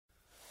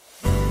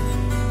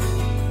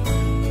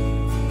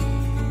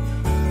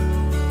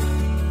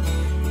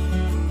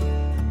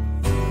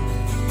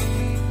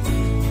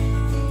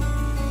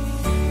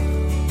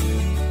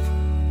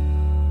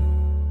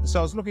So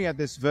I was looking at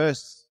this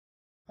verse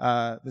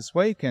this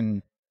week,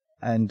 and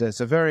it's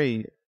a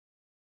very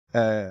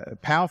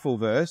powerful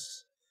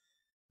verse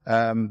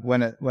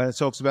when it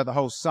talks about the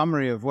whole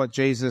summary of what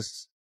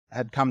Jesus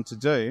had come to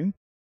do,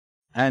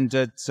 and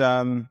the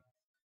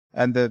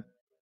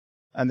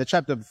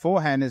chapter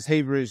beforehand is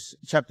Hebrews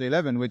chapter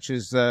 11, which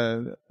is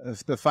the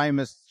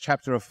famous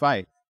chapter of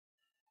faith,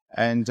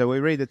 and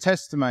we read the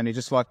testimony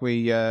just like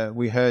we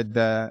heard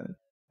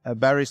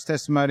Barry's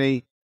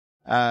testimony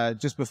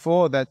just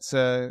before,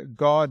 that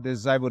God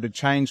is able to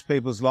change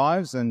people's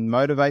lives and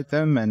motivate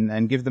them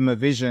and give them a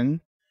vision.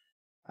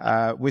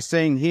 We're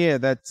seeing here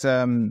that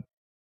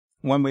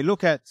when we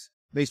look at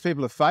these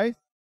people of faith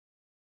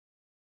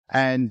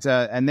and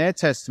their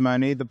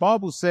testimony, the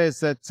Bible says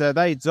that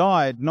they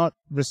died not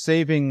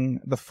receiving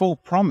the full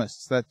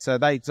promise, that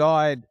they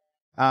died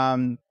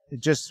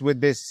just with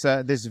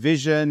this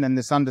vision and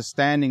this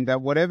understanding that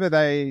whatever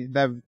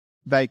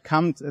they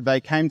came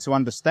to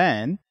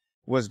understand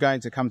was going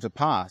to come to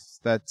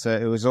pass, that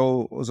it was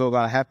all going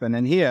to happen.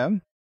 And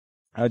here,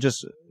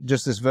 just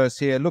this verse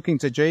here, looking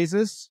to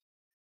Jesus,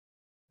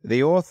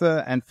 the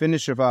author and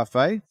finisher of our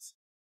faith,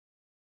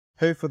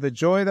 who for the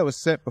joy that was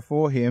set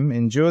before him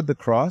endured the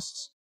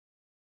cross,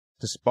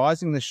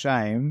 despising the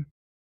shame,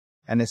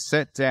 and is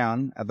set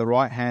down at the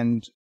right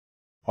hand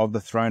of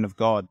the throne of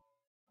God.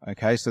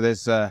 Okay, so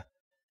that's what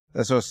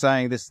I was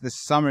saying, this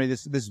summary,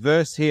 this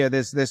verse here,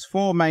 there's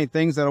four main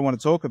things that I want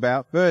to talk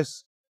about.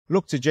 First,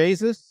 look to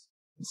Jesus.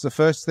 It's the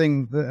first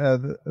thing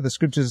the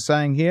scriptures are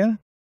saying here,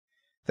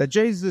 that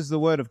Jesus is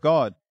the Word of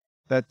God,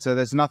 that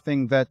there's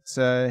nothing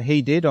that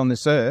he did on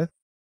this earth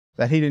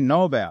that he didn't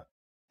know about.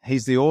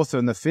 He's the author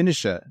and the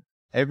finisher.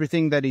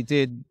 Everything that he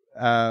did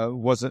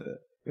was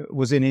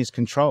in his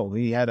control.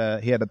 He had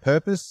a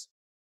purpose.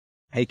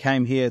 He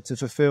came here to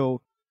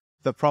fulfill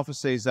the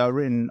prophecies that are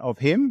written of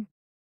him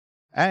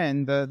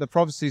and the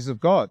prophecies of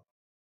God.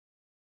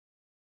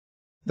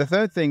 The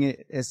third thing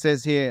it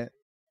says here,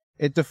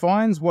 it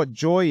defines what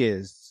joy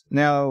is.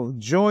 Now,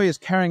 joy is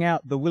carrying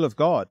out the will of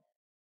God.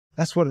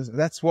 That's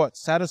what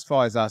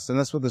satisfies us, and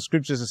that's what the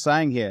scriptures are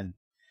saying here.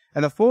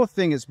 And the fourth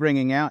thing it's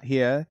bringing out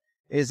here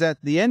is that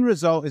the end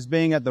result is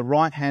being at the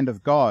right hand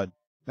of God.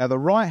 Now, the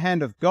right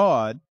hand of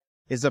God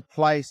is a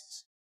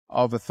place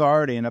of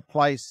authority and a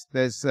place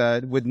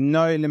with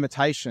no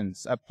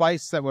limitations, a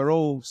place that we're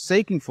all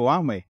seeking for,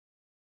 aren't we?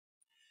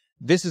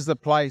 This is the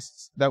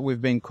place that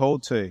we've been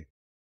called to.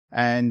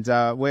 And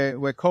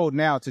we're called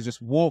now to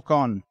just walk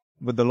on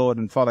with the Lord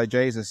and follow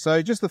Jesus.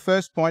 So just the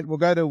first point, we'll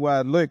go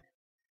to Luke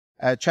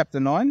chapter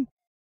 9,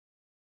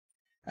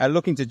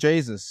 looking to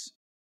Jesus.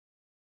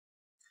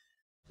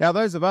 Now,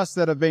 those of us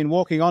that have been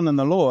walking on in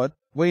the Lord,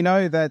 we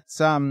know that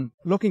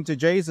looking to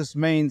Jesus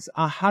means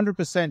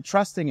 100%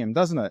 trusting him,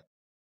 doesn't it?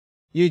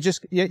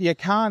 You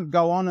can't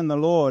go on in the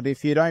Lord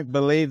if you don't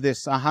believe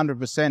this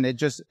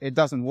 100%. It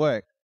doesn't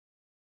work.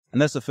 And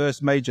that's the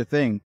first major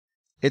thing.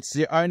 It's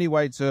the only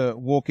way to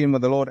walk in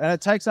with the Lord. And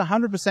it takes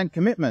 100%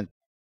 commitment.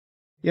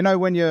 You know,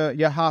 when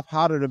you're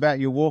half-hearted about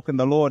your walk in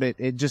the Lord,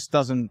 it just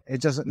doesn't,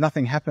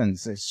 nothing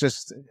happens. It's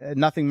just,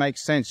 nothing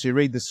makes sense. You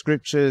read the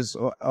scriptures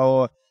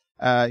or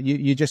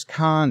you just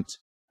can't,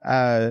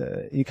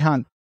 you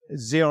can't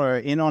zero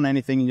in on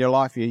anything in your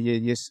life.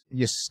 You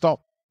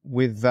stop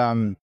with,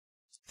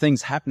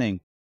 things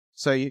happening.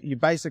 So you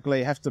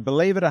basically have to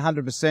believe it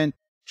 100%,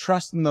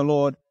 trust in the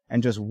Lord,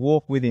 and just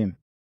walk with him.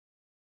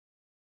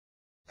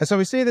 And so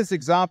we see this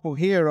example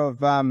here of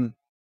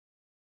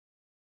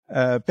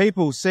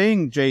people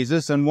seeing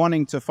Jesus and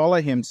wanting to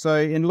follow him. So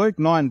in Luke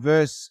 9,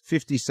 verse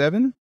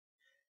 57,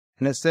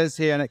 and it says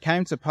here, and it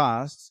came to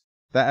pass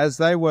that as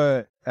they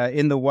were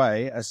in the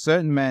way, a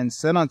certain man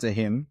said unto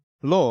him,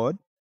 Lord,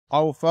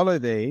 I will follow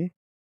thee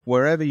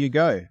wherever you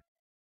go.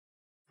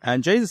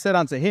 And Jesus said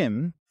unto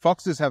him,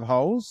 Foxes have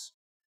holes,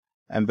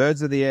 and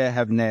birds of the air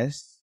have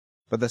nests,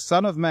 but the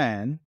Son of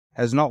Man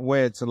has not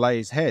where to lay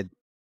his head.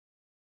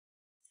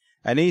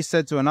 And he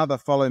said to another,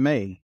 Follow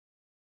me.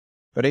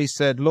 But he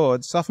said,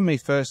 Lord, suffer me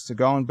first to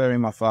go and bury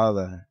my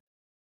father.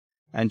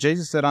 And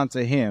Jesus said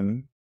unto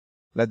him,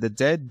 Let the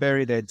dead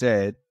bury their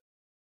dead,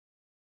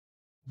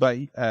 but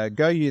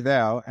go you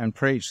thou and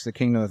preach the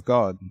kingdom of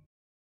God.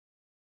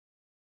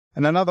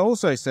 And another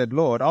also said,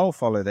 Lord, I will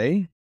follow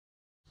thee,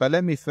 but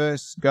let me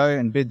first go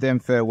and bid them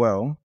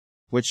farewell,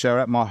 which are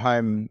at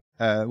home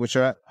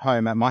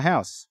at my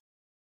house.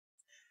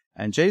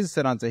 And Jesus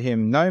said unto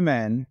him, No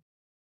man,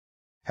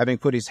 having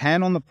put his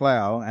hand on the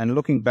plough and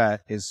looking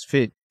back, is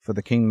fit for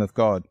the kingdom of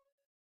God.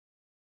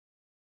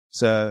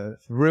 So,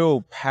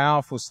 real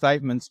powerful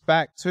statements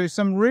back to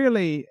some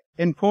really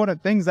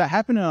important things that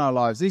happen in our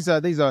lives. These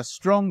are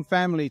strong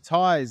family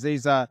ties.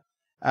 These are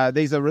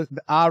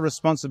our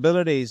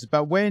responsibilities.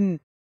 But when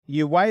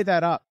you weigh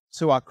that up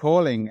to our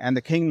calling and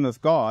the kingdom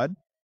of God,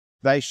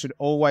 they should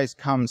always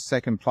come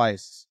second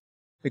place.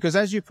 Because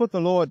as you put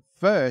the Lord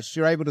first,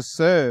 you're able to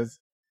serve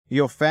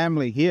your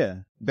family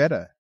here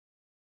better.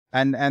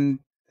 And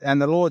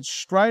the Lord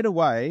straight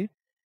away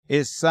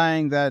is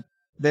saying that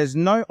there's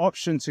no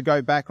option to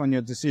go back on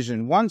your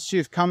decision. Once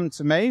you've come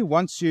to me,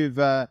 once you've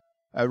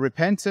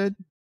repented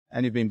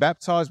and you've been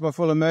baptized by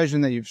full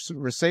immersion, that you've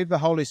received the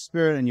Holy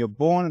Spirit and you're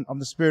born of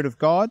the Spirit of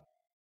God,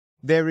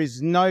 there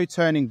is no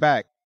turning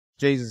back,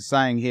 Jesus is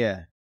saying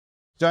here.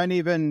 Don't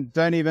even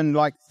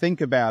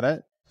think about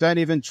it. Don't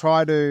even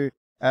try to,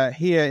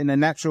 here in a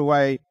natural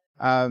way,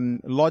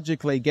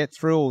 logically get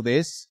through all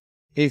this.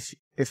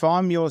 If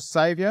I'm your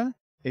Savior,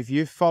 if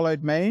you've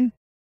followed me,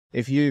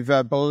 if you've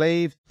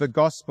believed the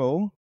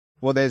gospel,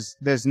 well,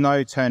 there's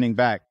no turning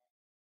back.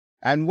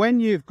 And when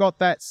you've got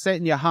that set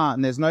in your heart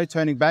and there's no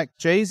turning back,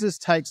 Jesus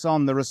takes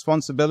on the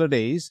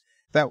responsibilities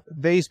that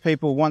these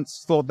people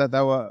once thought that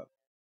they were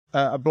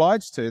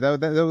obliged to.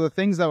 There were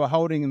things that were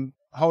holding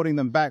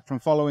them back from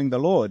following the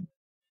Lord.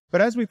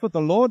 But as we put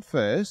the Lord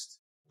first,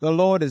 the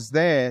Lord is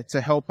there to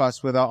help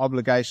us with our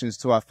obligations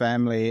to our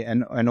family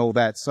and all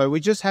that. So we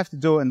just have to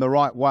do it in the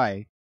right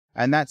way.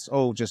 And that's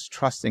all just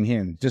trusting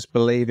Him, just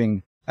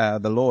believing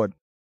the Lord.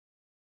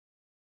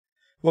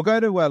 We'll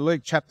go to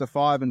Luke chapter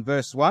 5 and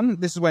verse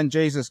 1. This is when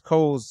Jesus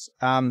calls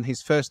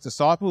His first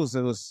disciples.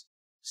 It was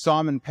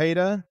Simon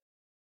Peter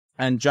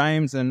and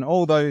James and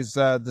all those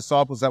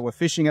disciples that were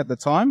fishing at the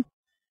time.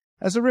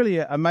 It's a really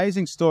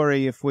amazing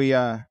story if we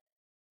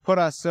put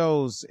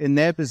ourselves in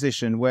their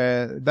position,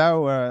 where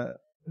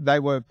they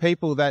were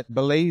people that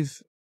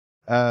believe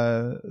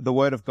the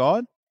Word of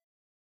God,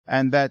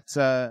 and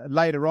that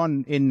later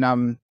on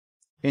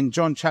in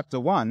John chapter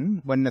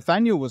 1, when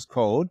Nathanael was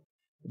called,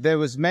 there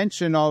was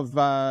mention of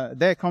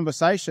their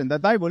conversation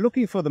that they were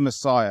looking for the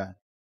Messiah.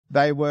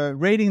 They were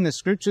reading the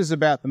scriptures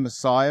about the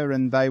Messiah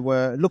and they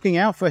were looking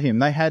out for Him.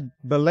 They had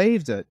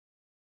believed it.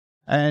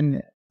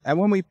 And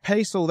when we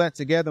piece all that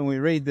together and we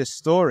read this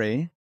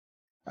story,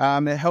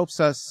 it helps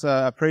us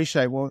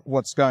appreciate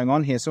what's going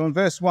on here. So in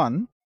verse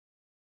 1,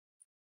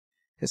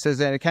 it says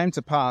that it came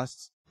to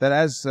pass that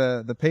as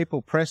the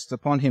people pressed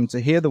upon Him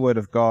to hear the word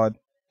of God,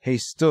 He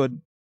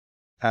stood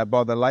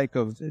by the lake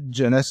of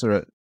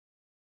Gennesaret.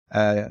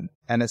 And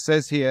it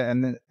says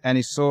here, and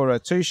He saw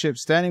 2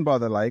 ships standing by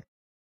the lake,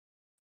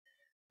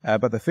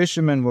 but the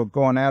fishermen were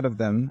gone out of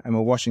them and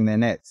were washing their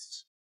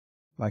nets.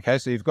 Okay,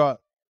 so you've got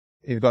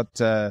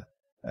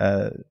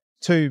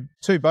two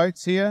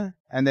boats here,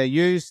 and they're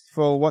used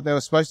for what they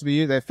were supposed to be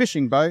used. They're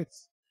fishing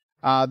boats.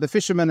 The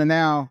fishermen are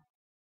now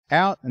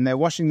out and they're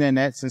washing their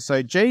nets, and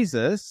so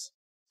Jesus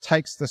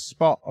takes the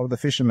spot of the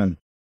fishermen.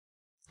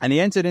 And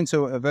He entered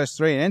into, verse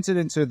 3, entered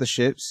into the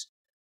ships,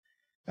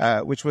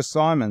 which were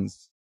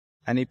Simon's,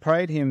 and He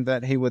prayed Him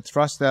that He would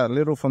thrust out a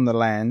little from the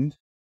land,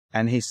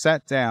 and He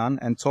sat down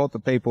and taught the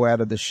people out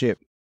of the ship.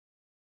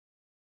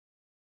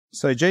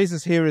 So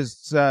Jesus here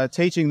is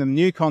teaching them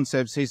new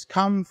concepts. He's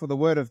come for the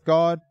Word of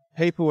God.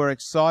 People were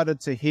excited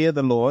to hear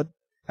the Lord,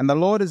 and the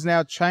Lord is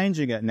now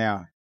changing it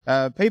now.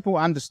 People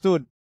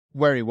understood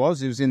where He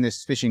was. He was in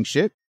this fishing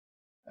ship.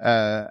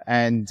 But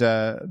then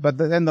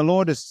the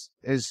Lord is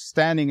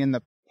standing in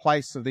the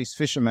place of these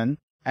fishermen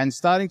and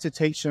starting to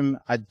teach them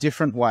a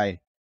different way.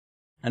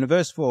 And in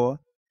verse 4,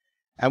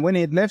 and when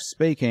He had left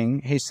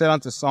speaking, He said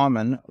unto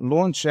Simon,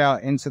 launch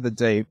out into the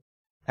deep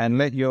and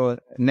let your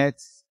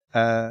nets,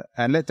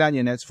 and let down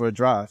your nets for a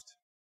draught.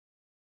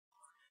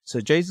 So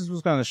Jesus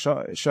was going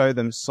to show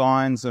them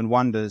signs and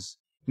wonders.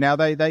 Now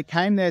they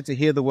came there to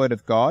hear the word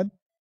of God,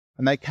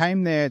 and they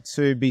came there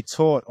to be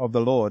taught of the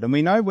Lord. And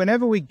we know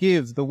whenever we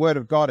give the word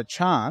of God a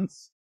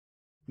chance,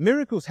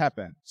 miracles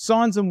happen.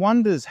 Signs and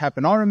wonders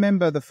happen. I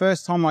remember the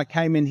first time I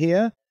came in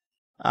here,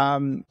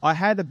 I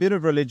had a bit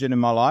of religion in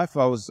my life.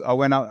 I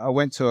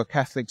went to a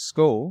Catholic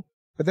school,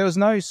 but there was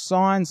no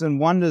signs and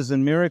wonders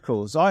and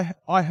miracles. I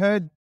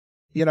heard,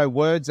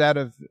 words out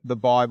of the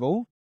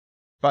Bible,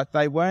 but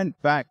they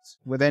weren't backed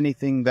with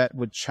anything that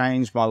would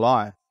change my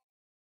life.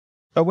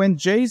 But when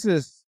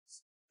Jesus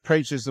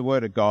preaches the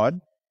word of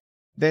God,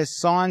 there's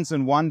signs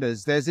and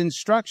wonders, there's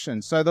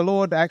instruction. So the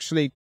Lord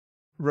actually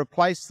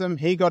replaced them.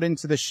 He got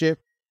into the ship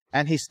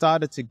and He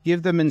started to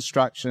give them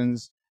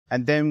instructions,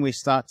 and then we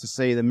start to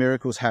see the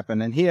miracles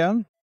happen. And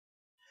here,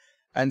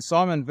 and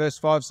Simon, verse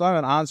 5,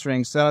 Simon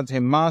answering said unto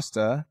Him,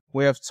 Master,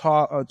 we have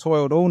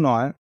toiled all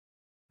night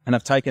and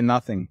have taken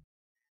nothing.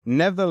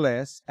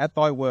 Nevertheless, at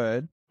Thy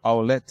word, I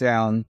will let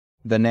down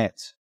the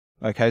net.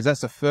 Okay, so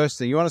that's the first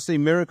thing. You want to see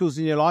miracles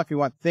in your life? You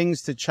want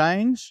things to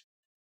change?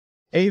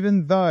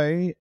 Even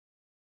though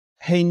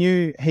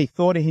he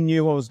thought he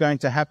knew what was going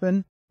to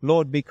happen,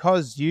 Lord,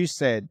 because You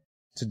said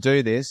to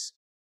do this,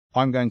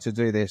 I'm going to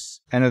do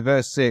this. And in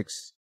verse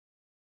 6,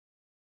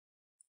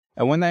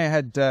 and when they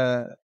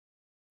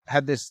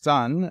had this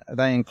done,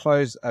 they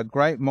enclosed a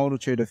great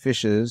multitude of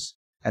fishes,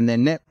 and their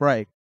net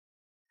brake.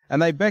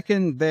 And they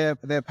beckoned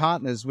their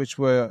partners, which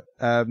were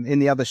in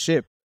the other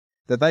ship,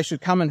 that they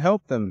should come and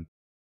help them.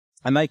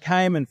 And they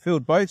came and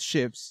filled both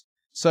ships,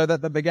 so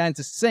that they began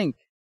to sink.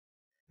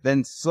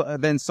 Then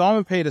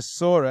Simon Peter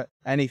saw it,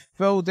 and he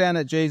fell down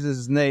at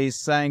Jesus' knees,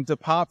 saying,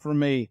 Depart from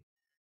me,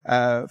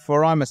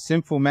 for I'm a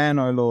sinful man,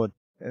 O Lord.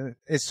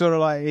 It's sort of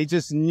like he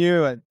just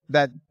knew it,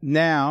 that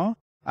now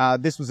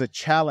this was a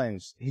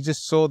challenge. He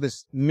just saw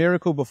this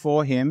miracle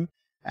before him,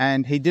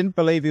 and he didn't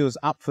believe he was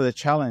up for the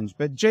challenge.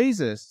 But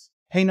Jesus,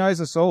 He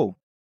knows us all.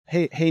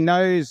 He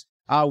knows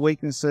our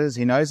weaknesses.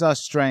 He knows our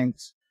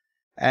strengths.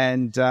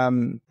 And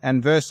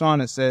verse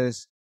 9 it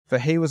says, "For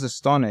he was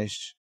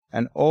astonished,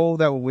 and all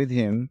that were with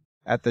him,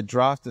 at the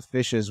draught of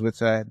fishes which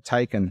they had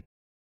taken.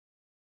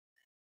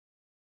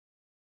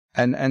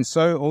 And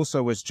so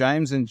also was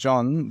James and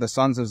John, the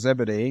sons of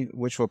Zebedee,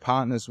 which were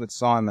partners with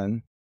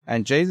Simon.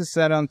 And Jesus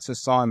said unto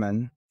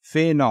Simon,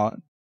 Fear not,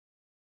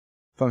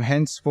 from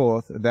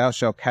henceforth thou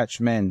shalt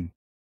catch men.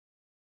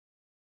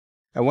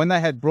 And when they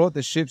had brought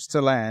the ships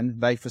to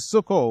land, they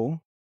forsook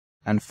all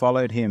and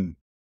followed him."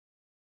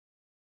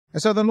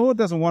 And so the Lord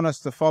doesn't want us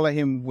to follow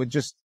him with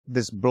just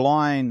this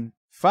blind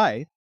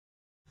faith.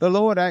 The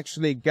Lord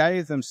actually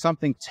gave them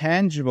something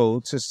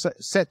tangible to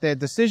set their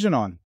decision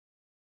on.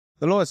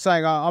 The Lord's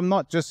saying, I'm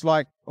not just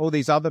like all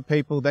these other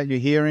people that you're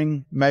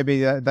hearing.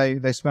 Maybe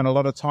they spent a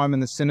lot of time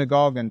in the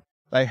synagogue and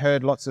they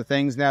heard lots of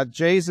things. Now,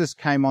 Jesus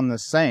came on the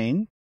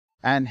scene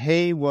and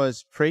he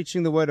was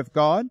preaching the word of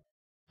God,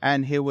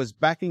 and he was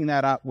backing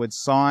that up with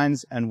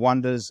signs and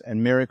wonders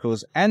and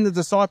miracles. And the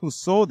disciples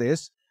saw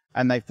this,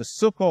 and they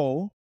forsook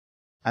all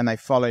and they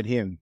followed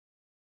him.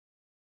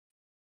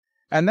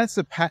 And that's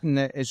the pattern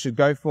that it should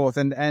go forth.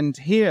 And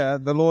here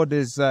the Lord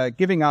is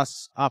giving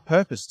us our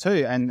purpose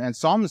too, and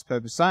Simon's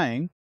purpose,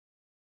 saying,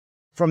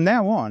 from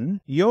now on,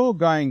 you're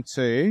going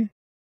to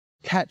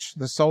catch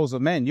the souls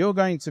of men. You're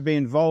going to be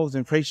involved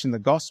in preaching the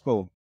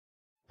gospel.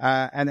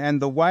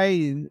 And the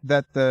way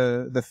that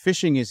the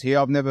fishing is here,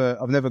 I've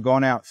never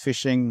gone out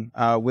fishing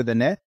with a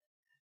net,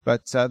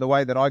 but the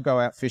way that I go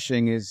out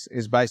fishing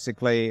is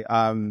basically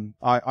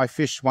I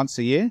fish once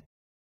a year.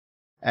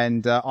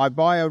 And I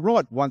buy a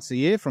rod once a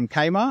year from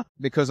Kmart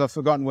because I've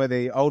forgotten where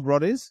the old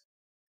rod is.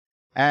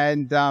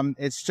 And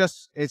it's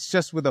just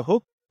with a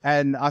hook.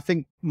 And I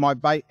think my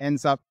bait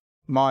ends up,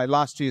 my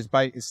last year's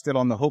bait is still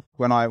on the hook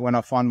when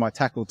I find my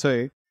tackle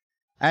too.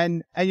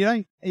 And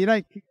you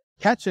don't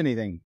catch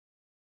anything.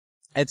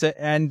 With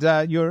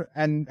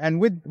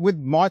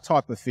my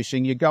type of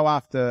fishing, you go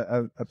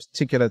after a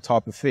particular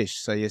type of fish.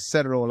 So you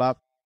set it all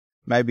up,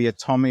 maybe a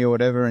Tommy or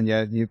whatever, and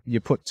you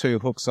put two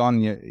hooks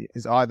on.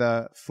 It's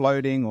either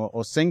floating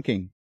or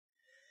sinking.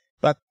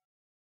 But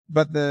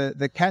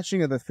the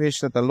catching of the fish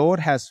that the Lord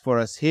has for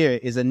us here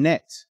is a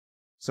net.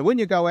 So when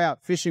you go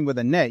out fishing with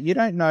a net, you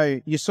don't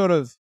know. You sort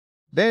of,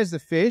 there's the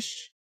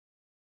fish,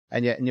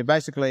 and you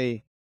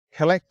basically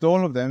collect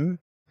all of them,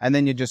 and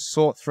then you just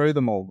sort through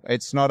them all.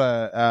 It's not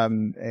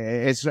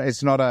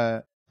it's not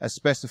a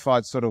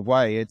specified sort of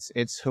way.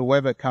 It's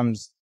whoever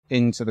comes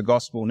into the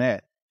gospel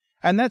net.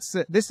 And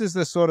this is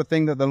the sort of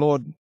thing that the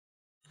Lord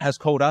has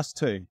called us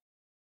to.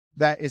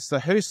 That it's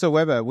the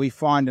whosoever we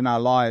find in our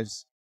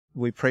lives,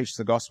 we preach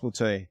the gospel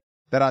to.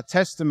 That our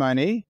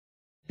testimony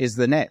is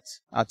the net.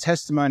 Our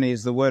testimony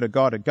is the word of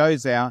God. It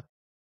goes out,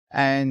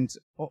 and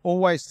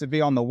always to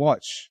be on the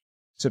watch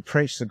to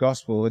preach the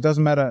gospel. It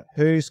doesn't matter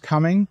who's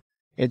coming.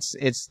 It's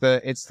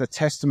the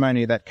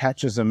testimony that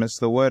catches them. It's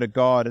the word of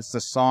God. It's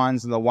the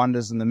signs and the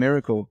wonders and the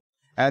miracle.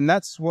 And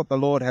that's what the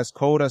Lord has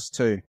called us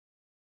to.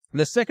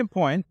 The second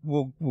point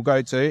we'll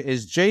go to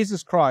is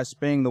Jesus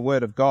Christ being the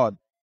word of God.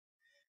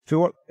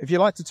 If you'd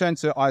like to turn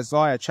to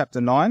Isaiah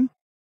chapter 9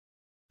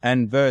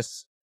 and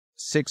verse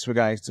 6, we're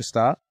going to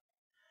start.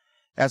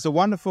 There's a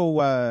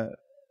wonderful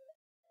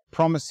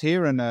promise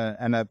here and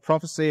a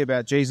prophecy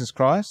about Jesus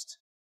Christ.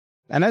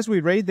 And as we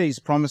read these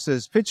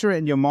promises, picture it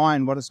in your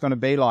mind what it's going to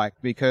be like,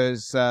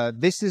 because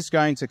this is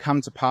going to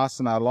come to pass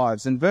in our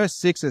lives. In verse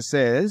 6 it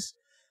says,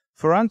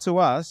 "For unto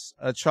us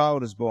a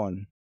child is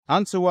born,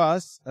 unto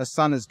us a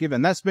son is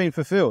given." That's been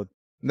fulfilled.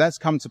 That's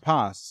come to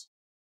pass.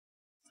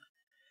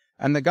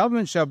 "And the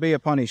government shall be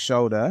upon his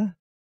shoulder,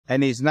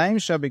 and his name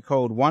shall be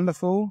called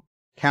Wonderful,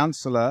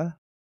 Counselor,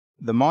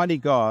 the Mighty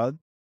God,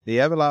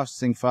 the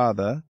Everlasting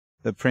Father,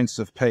 the Prince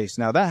of Peace."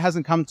 Now that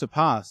hasn't come to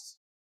pass,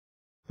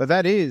 but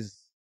that is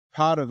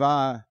part of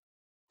our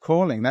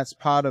calling. That's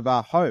part of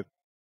our hope.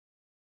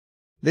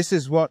 This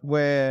is what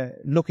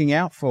we're looking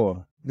out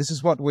for. This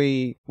is what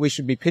we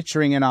should be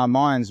picturing in our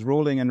minds,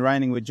 ruling and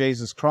reigning with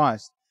Jesus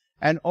Christ.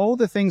 And all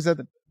the things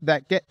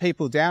that get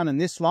people down in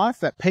this life,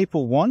 that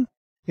people want,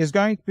 is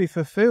going to be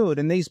fulfilled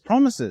in these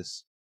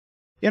promises.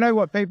 You know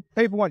what?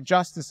 People want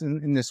justice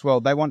in this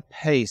world. They want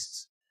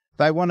peace.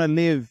 They want to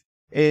live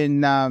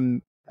in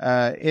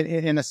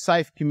a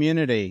safe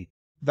community.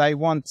 They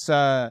want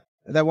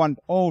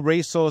all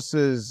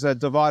resources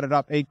divided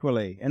up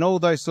equally, and all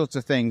those sorts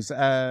of things.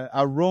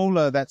 A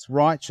ruler that's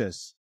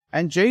righteous.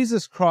 And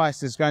Jesus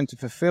Christ is going to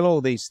fulfill all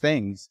these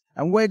things,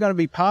 and we're going to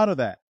be part of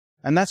that.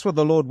 And that's what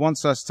the Lord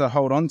wants us to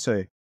hold on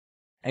to.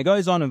 It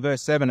goes on in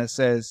verse 7, it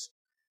says,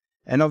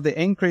 "And of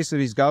the increase of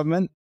his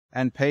government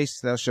and peace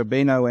there shall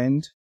be no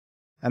end,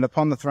 and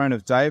upon the throne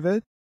of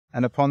David,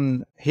 and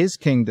upon his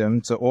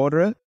kingdom, to order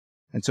it,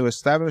 and to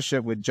establish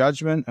it with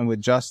judgment and with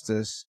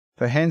justice,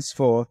 for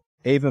henceforth,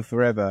 even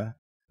forever,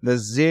 the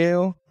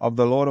zeal of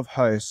the Lord of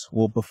hosts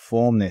will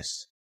perform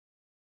this."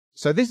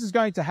 So this is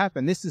going to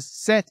happen. This is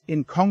set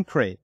in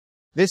concrete.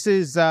 This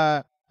is,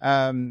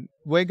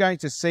 we're going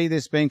to see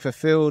this being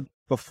fulfilled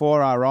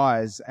before our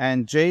eyes.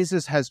 And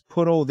Jesus has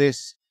put all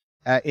this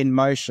in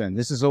motion.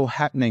 This is all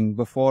happening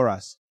before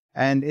us.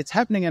 And it's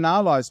happening in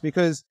our lives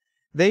because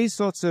these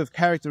sorts of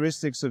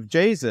characteristics of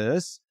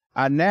Jesus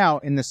are now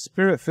in the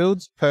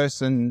Spirit-filled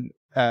person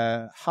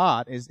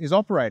heart is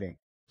operating.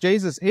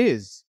 Jesus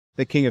is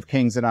the King of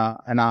Kings in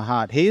our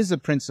heart. He is the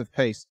Prince of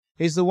Peace.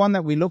 He's the one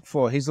that we look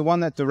for. He's the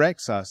one that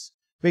directs us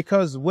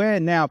because we're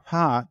now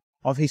part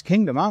of his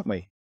kingdom, aren't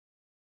we?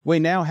 We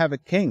now have a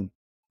king.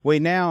 We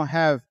now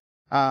have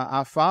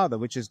our Father,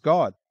 which is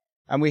God,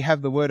 and we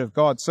have the Word of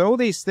God. So all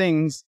these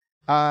things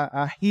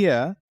are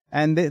here,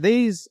 and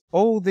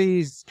all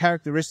these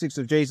characteristics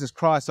of Jesus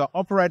Christ are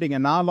operating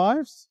in our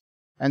lives,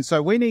 and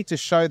so we need to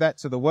show that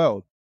to the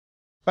world.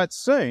 But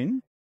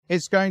soon,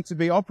 it's going to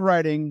be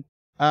operating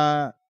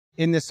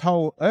in this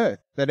whole earth,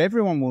 that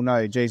everyone will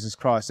know Jesus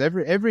Christ.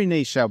 Every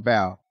knee shall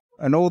bow,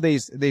 and all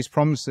these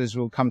promises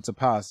will come to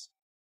pass.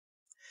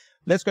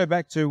 Let's go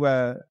back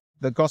to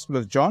the Gospel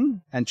of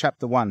John and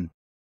chapter 1.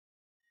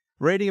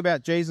 Reading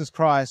about Jesus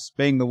Christ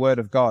being the Word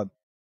of God,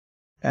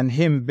 and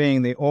him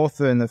being the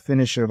author and the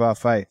finisher of our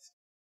faith.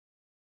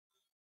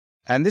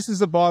 And this is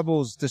the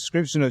Bible's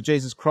description of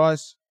Jesus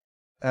Christ,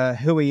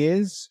 who he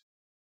is,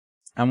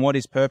 and what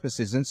his purpose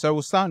is. And so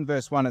we'll start in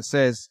verse 1. It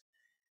says,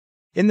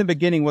 "In the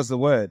beginning was the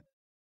Word,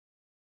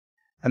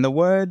 and the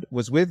Word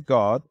was with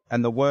God,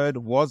 and the Word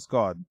was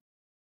God.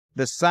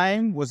 The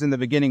same was in the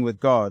beginning with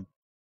God.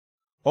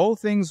 All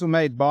things were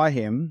made by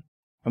him,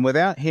 and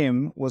without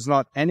him was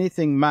not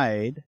anything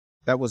made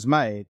that was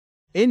made.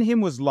 In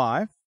him was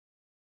life,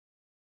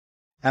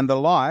 and the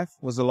life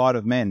was the light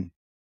of men."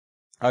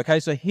 Okay,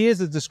 so here's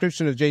a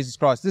description of Jesus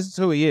Christ. This is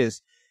who he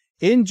is.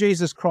 In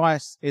Jesus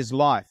Christ is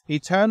life.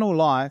 Eternal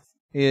life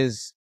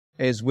is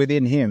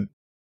within him.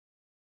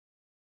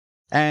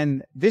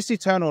 And this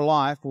eternal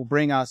life will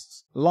bring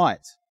us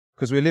light,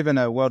 because we live in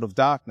a world of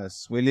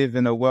darkness. We live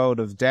in a world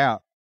of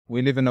doubt.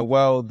 We live in a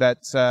world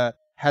that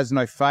has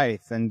no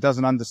faith and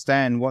doesn't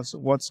understand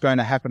what's going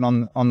to happen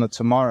on the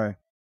tomorrow.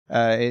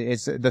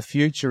 The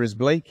future is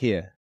bleak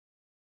here.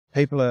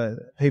 People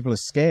are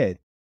scared.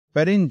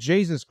 But in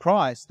Jesus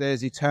Christ,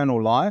 there's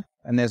eternal life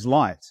and there's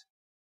light.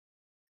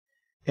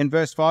 In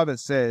verse 5 it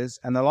says,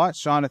 "And the light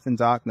shineth in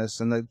darkness,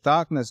 and the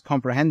darkness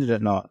comprehended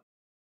it not.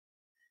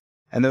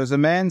 And there was a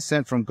man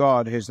sent from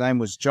God, whose name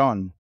was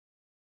John.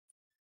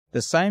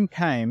 The same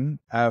came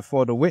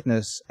for to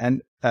witness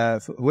and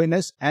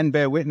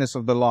bear witness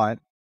of the light,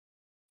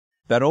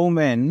 that all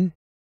men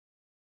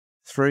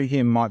through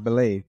him might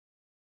believe.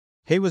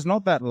 He was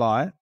not that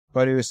light,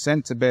 but he was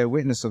sent to bear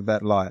witness of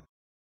that light.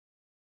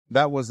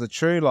 That was the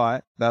true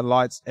light that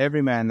lights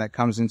every man that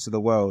comes into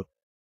the world.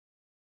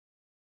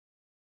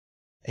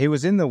 He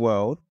was in the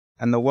world,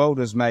 and the world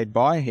was made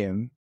by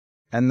him,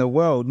 and the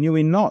world knew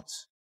him not.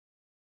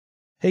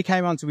 He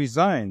came unto his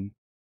own,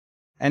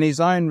 and his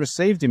own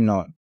received him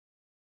not.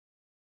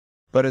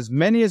 But as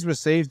many as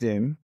received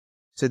him,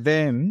 to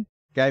them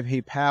gave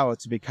he power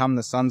to become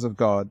the sons of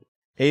God,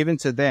 even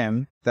to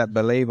them that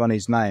believe on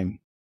his name,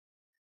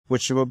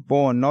 which were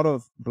born not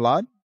of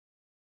blood,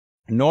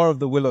 nor of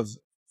the will of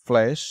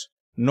flesh,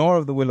 nor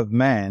of the will of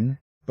man,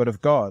 but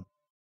of God.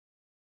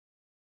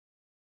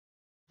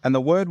 And the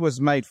Word was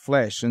made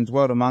flesh and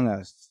dwelt among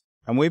us,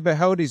 and we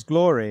beheld his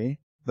glory,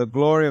 the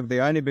glory of the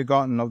only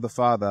begotten of the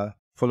Father,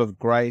 full of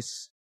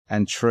grace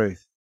and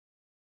truth.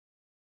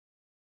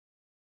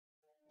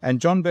 And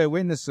John bare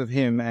witness of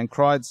him, and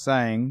cried,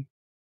 saying,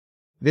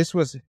 This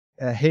was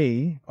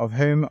he of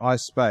whom I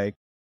spake.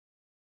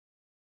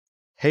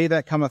 He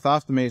that cometh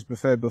after me is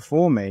preferred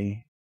before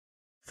me,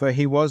 for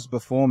he was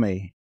before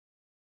me.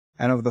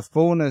 And of the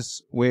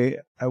fullness we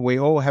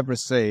all have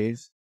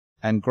received,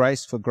 and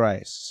grace for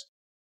grace.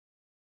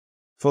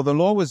 For the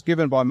law was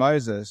given by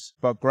Moses,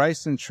 but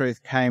grace and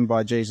truth came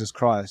by Jesus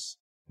Christ.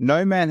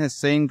 No man has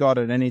seen God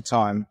at any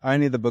time,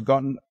 only the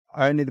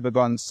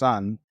begotten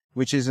Son,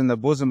 which is in the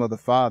bosom of the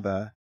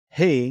Father,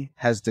 he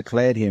has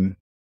declared him.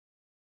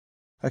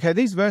 Okay,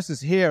 these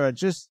verses here are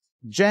just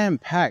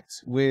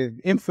jam-packed with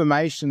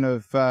information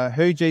of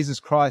who Jesus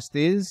Christ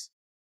is.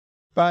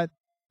 But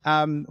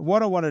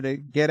what I wanted to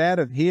get out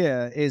of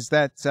here is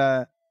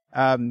that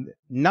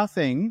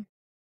nothing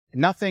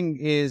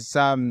is...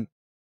 the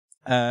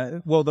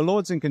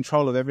Lord's in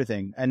control of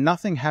everything, and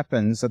nothing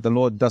happens that the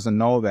Lord doesn't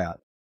know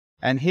about.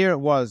 And here it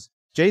was,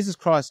 Jesus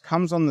Christ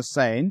comes on the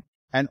scene,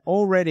 and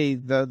already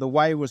the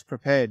way was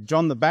prepared.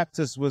 John the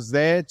Baptist was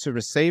there to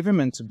receive him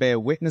and to bear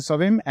witness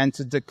of him and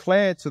to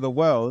declare to the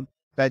world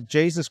that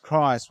Jesus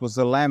Christ was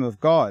the Lamb of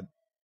God,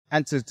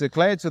 and to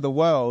declare to the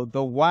world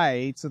the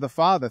way to the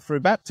Father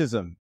through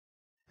baptism.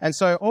 And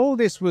so all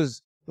this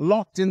was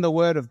locked in the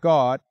Word of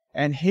God,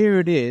 and here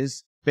it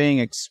is being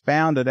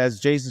expounded as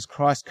Jesus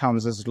Christ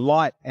comes, as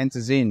light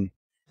enters in,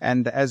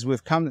 and as we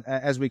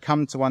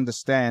come to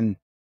understand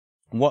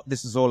what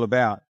this is all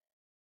about.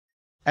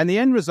 And the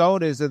end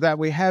result is that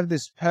we have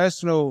this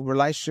personal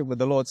relationship with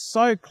the Lord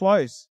so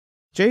close.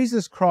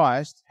 Jesus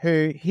Christ,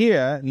 who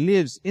here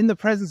lives in the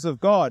presence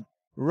of God,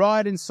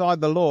 right inside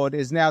the Lord,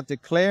 is now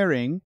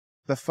declaring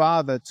the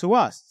Father to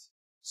us,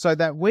 so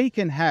that we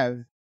can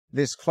have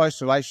this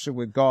close relationship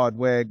with God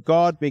where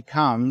God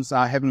becomes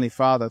our Heavenly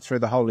Father through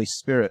the Holy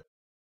Spirit.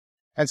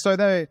 And so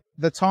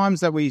the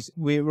times that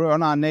we're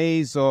on our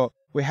knees, or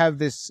we have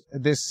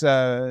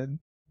the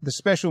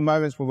special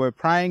moments where we're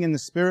praying in the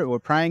Spirit, we're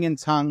praying in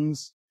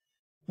tongues,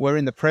 we're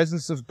in the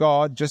presence of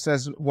God, just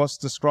as what's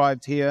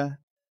described here.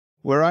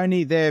 We're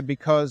only there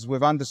because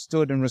we've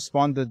understood and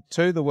responded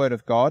to the Word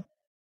of God.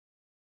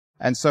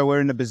 And so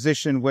we're in a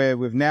position where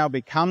we've now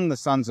become the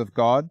sons of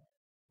God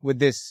with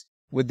this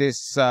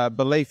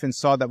belief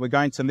inside that we're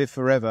going to live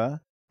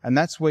forever. And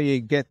that's where you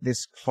get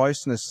this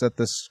closeness that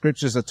the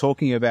scriptures are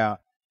talking about.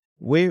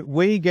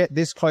 We get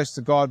this close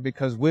to God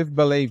because we've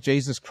believed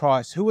Jesus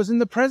Christ, who was in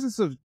the presence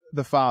of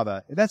the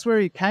Father. That's where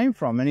he came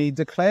from, and he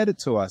declared it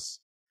to us.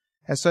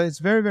 And so it's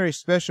very, very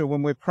special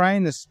when we're praying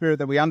in the Spirit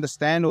that we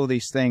understand all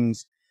these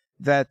things,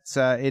 that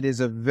it is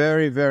a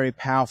very, very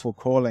powerful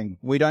calling.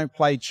 We don't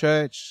play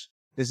church.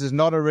 This is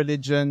not a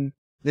religion.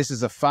 This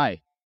is a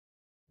faith.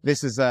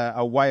 This is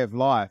a way of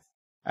life,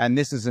 and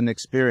this is an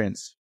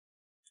experience.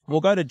 We'll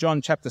go to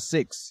John chapter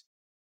 6.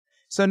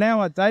 So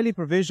now our daily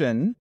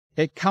provision,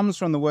 it comes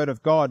from the Word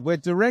of God. We're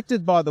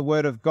directed by the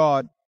Word of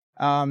God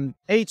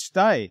each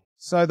day.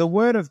 So the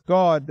Word of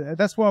God,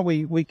 that's why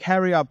we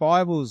carry our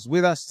Bibles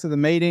with us to the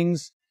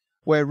meetings.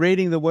 We're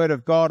reading the Word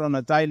of God on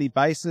a daily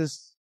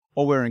basis,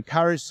 or we're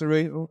encouraged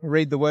to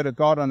read the Word of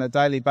God on a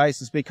daily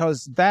basis,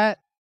 because that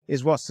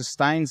is what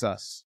sustains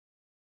us.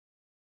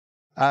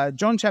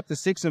 John chapter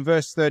 6 and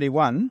verse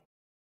 31,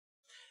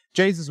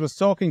 Jesus was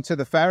talking to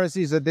the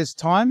Pharisees at this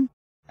time,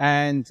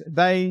 and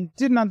they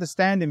didn't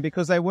understand him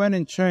because they weren't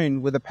in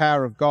tune with the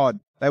power of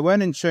God. They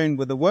weren't in tune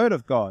with the Word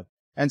of God.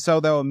 And so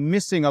they were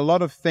missing a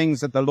lot of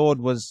things that the Lord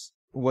was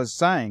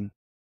saying.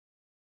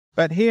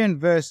 But here in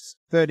verse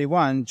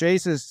 31,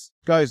 Jesus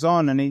goes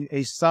on and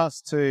he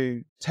starts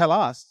to tell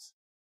us,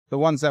 the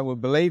ones that will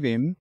believe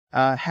him,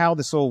 how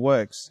this all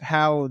works.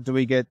 How do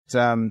we get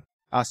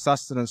our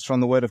sustenance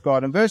from the Word of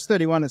God? In verse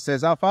 31 it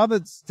says, "Our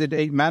fathers did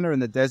eat manna in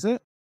the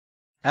desert.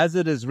 As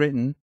it is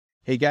written,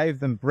 he gave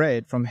them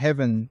bread from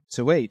heaven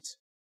to eat.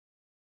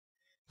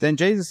 Then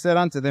Jesus said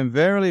unto them,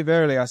 Verily,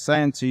 verily, I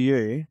say unto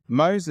you,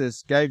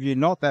 Moses gave you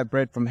not that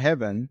bread from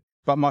heaven,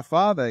 but my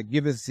Father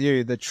giveth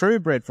you the true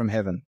bread from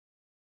heaven.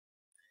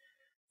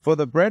 For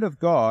the bread of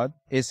God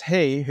is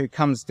he who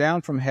comes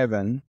down from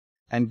heaven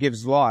and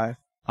gives life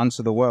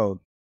unto the world.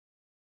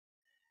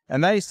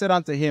 And they said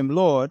unto him,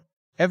 Lord,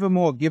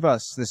 evermore give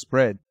us this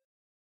bread.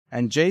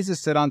 And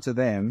Jesus said unto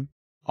them,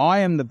 I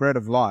am the bread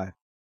of life.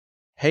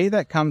 He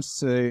that comes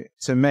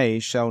to me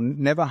shall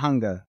never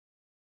hunger,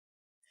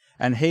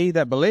 and he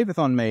that believeth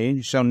on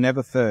me shall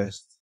never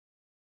thirst.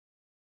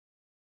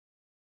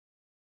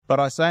 But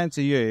I say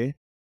unto you,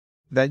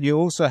 that you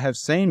also have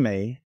seen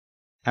me,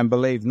 and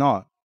believe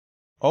not.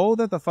 All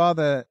that the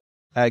Father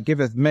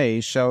giveth me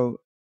shall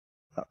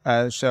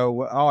I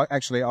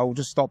will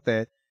just stop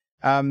there.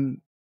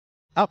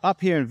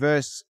 Up here in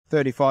verse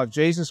 35,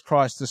 Jesus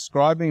Christ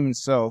describing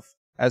himself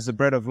as the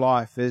bread of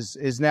life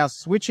is now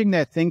switching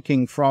their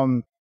thinking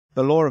from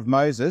the law of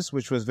Moses,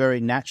 which was very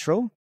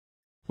natural,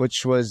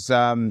 which was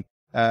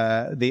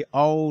the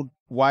old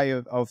way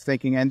of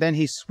thinking, and then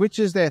he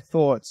switches their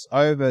thoughts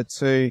over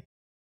to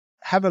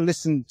have a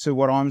listen to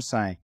what I'm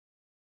saying.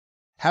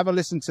 Have a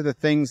listen to the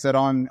things that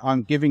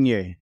I'm giving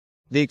you,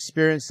 the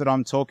experience that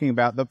I'm talking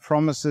about, the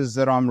promises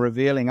that I'm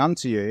revealing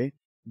unto you.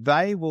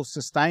 They will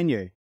sustain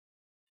you,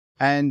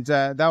 and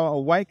they'll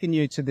awaken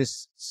you to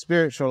this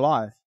spiritual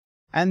life.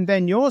 And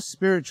then your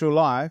spiritual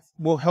life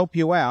will help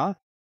you out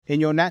in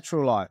your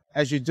natural life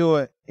as you do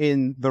it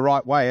in the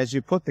right way. As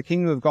you put the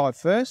kingdom of God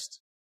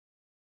first,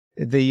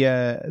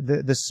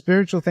 the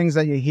spiritual things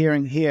that you're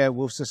hearing here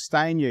will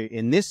sustain you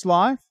in this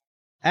life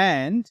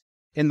and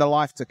in the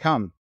life to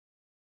come.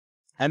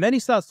 And then he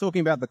starts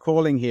talking about the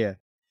calling here.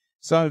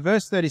 So in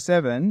verse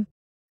 37,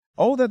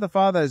 all that the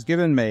Father has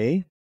given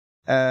me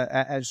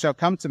shall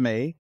come to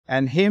me,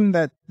 and him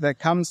that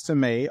comes to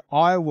me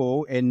I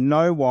will in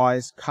no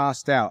wise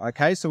cast out.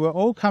 Okay, so we're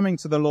all coming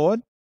to the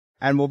Lord,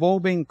 and we've all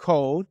been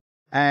called,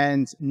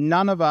 and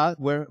none of us,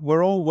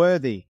 we're all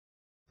worthy.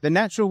 The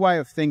natural way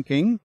of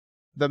thinking,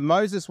 the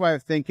Moses way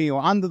of thinking,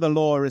 or under the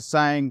law, is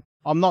saying,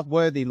 I'm not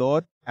worthy,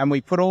 Lord, and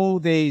we put all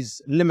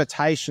these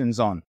limitations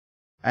on,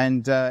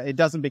 and it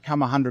doesn't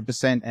become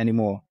 100%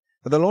 anymore.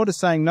 But the Lord is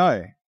saying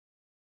no.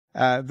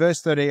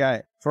 Verse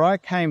 38, For I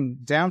came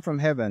down from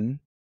heaven,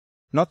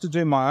 not to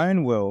do my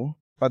own will,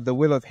 but the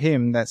will of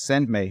him that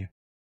sent me.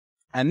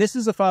 And this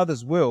is the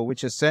Father's will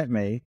which has sent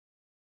me,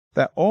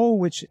 that all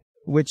which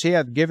he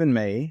hath given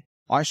me,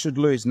 I should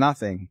lose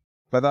nothing,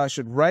 but I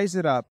should raise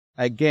it up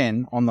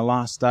again on the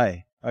last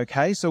day.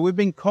 Okay, so we've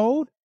been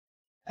called,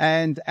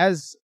 and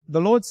as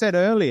the Lord said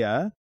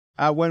earlier,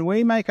 when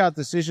we make our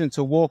decision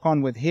to walk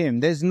on with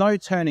him, there's no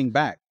turning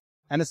back.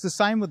 And it's the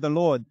same with the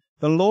Lord.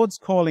 The Lord's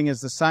calling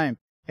is the same.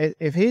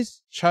 If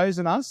he's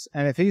chosen us,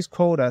 and if he's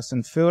called us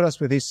and filled us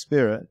with his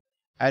Spirit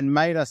and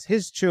made us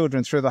his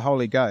children through the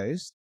Holy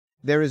Ghost,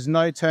 there is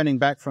no turning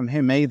back from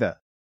him either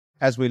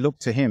as we look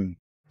to him.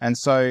 And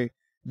so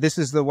this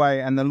is the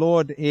way, and the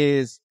Lord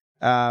is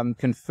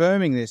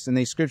confirming this in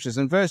these scriptures.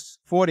 In verse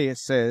 40 it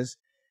says,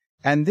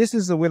 "And this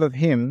is the will of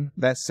him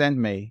that sent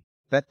me,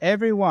 that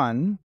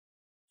everyone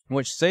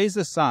which sees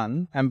the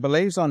Son and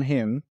believes on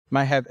him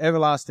may have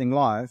everlasting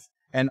life,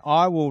 and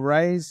I will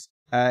raise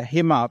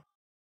him up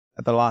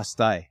at the last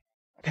day."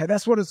 Okay,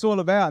 that's what it's all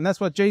about, and that's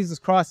what Jesus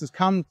Christ has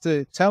come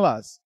to tell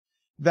us,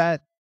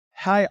 that,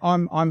 hey,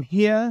 I'm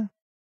here,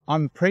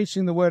 I'm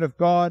preaching the Word of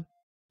God,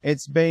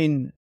 it's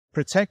been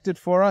protected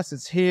for us,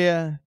 it's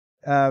here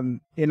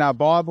in our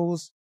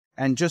Bibles,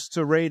 and just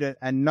to read it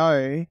and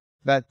know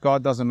that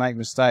God doesn't make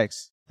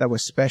mistakes, that we're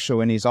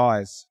special in His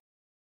eyes.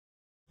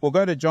 We'll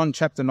go to John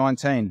chapter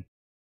 19.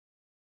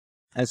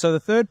 And so the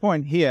third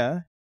point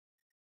here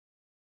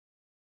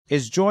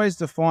is joy is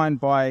defined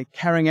by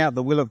carrying out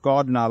the will of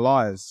God in our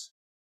lives.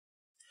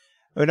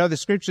 We know the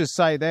scriptures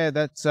say there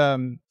that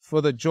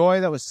for the joy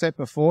that was set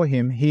before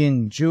him, he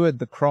endured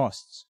the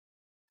cross.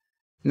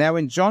 Now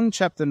in John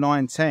chapter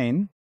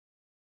 19,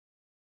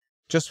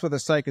 just for the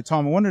sake of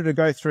time, I wanted to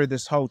go through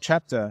this whole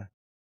chapter,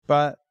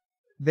 but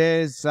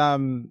there's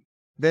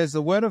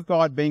the word of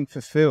God being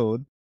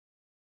fulfilled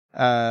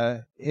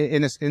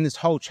in this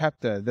whole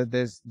chapter, that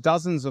there's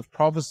dozens of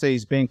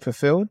prophecies being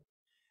fulfilled,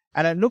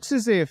 and it looks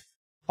as if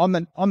on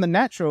the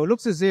natural, it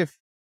looks as if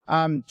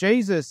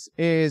Jesus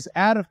is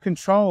out of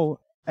control.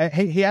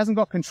 He hasn't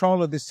got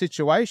control of this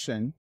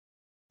situation,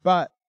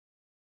 but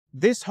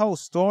this whole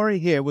story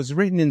here was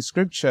written in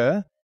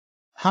Scripture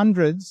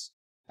hundreds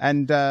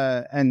and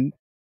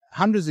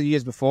hundreds of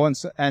years before,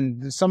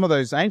 and some of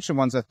those ancient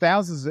ones are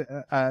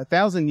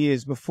thousand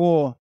years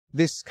before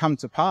this come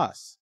to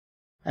pass.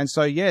 And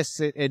so, yes,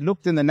 it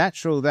looked in the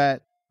natural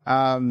that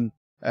the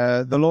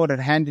Lord had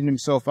handed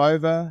himself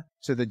over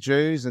to the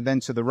Jews and then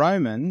to the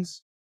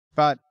Romans.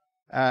 But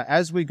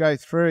as we go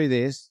through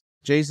this,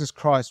 Jesus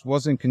Christ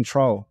was in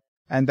control,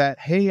 and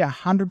that he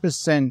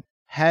 100%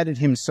 handed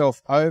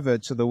himself over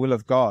to the will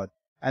of God,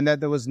 and that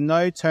there was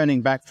no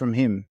turning back from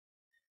him.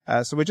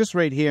 So we just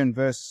read here in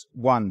verse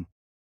 1.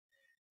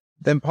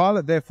 "Then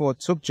Pilate therefore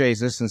took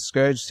Jesus and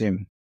scourged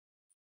him.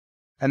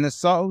 And the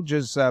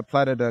soldiers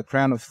plaited a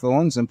crown of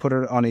thorns and put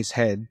it on his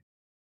head.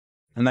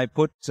 And they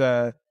put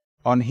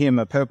on him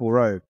a purple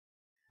robe.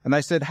 And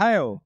they said,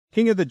 'Hail,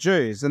 King of the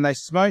Jews!' And they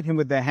smote him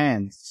with their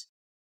hands.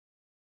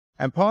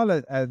 And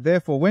Pilate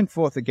therefore went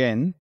forth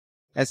again,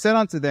 and said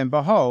unto them,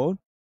 'Behold,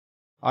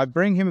 I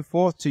bring him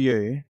forth to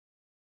you,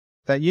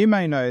 that you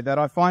may know that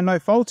I find no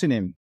fault in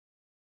him.'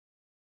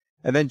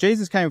 And then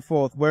Jesus came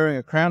forth wearing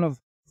a crown of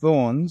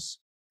thorns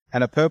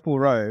and a purple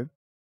robe.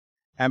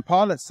 And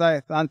Pilate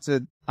saith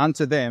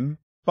unto them,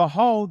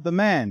 'Behold the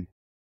man.'"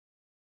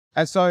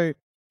 And so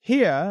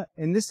here,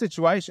 in this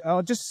situation, I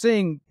was just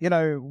seeing,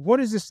 what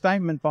is this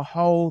statement,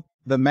 "Behold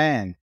the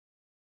man"?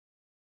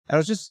 And I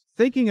was just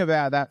thinking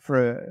about that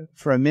for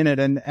a minute.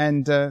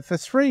 And for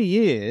 3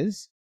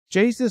 years,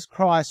 Jesus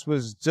Christ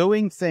was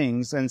doing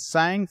things and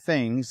saying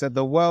things that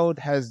the world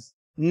has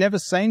never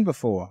seen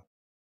before.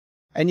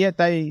 And yet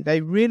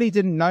they really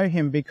didn't know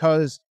him,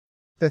 because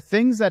the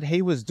things that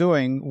he was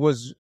doing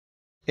was,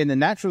 in the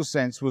natural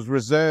sense, was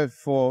reserved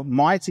for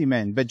mighty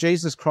men. But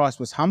Jesus Christ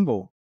was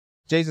humble.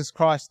 Jesus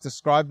Christ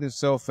described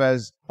himself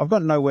as, "I've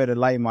got nowhere to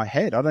lay my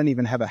head. I don't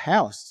even have a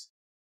house."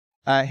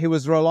 He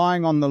was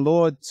relying on the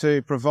Lord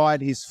to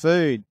provide his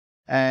food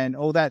and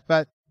all that.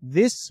 But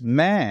this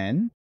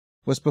man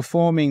was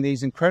performing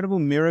these incredible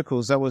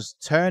miracles that was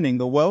turning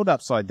the world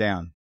upside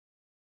down.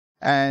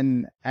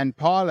 And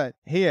Pilate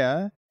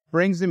here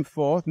brings him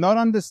forth, not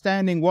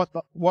understanding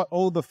what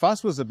all the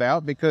fuss was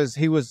about, because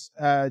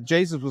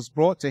Jesus was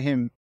brought to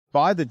him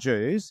by the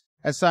Jews,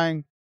 as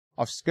saying,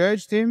 "I've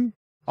scourged him,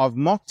 I've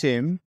mocked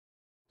him,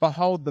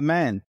 behold the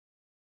man."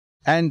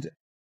 And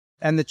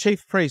the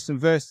chief priests in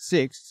verse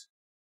 6,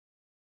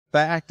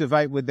 they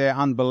activate with their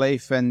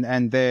unbelief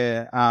and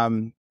their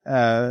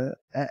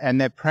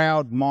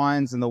proud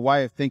minds and the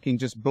way of thinking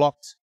just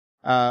blocked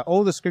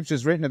all the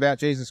scriptures written about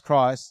Jesus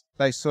Christ.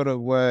 They sort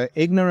of were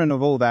ignorant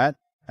of all that,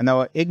 and they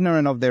were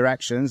ignorant of their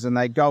actions, and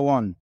they go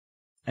on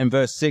in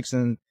verse 6.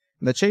 "And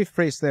the chief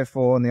priests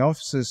therefore and the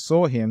officers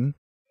saw him.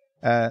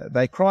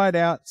 They cried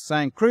out,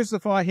 saying,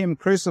 'Crucify him,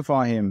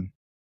 crucify him.'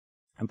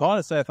 And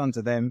Pilate saith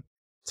unto them,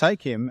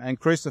 'Take him and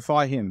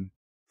crucify him,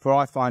 for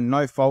I find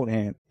no fault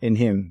in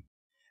him.'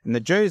 And the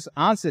Jews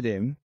answered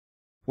him,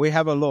 'We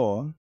have a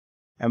law,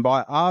 and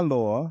by our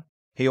law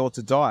he ought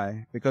to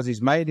die, because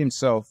he's made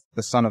himself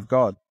the Son of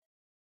God.'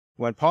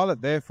 When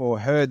Pilate therefore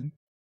heard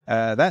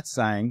that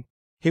saying,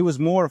 he was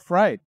more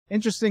afraid."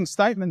 Interesting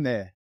statement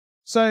there.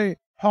 So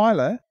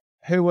Pilate,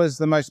 who was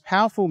the most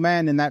powerful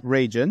man in that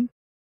region,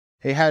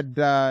 he had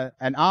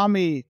an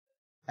army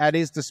at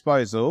his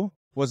disposal,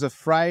 was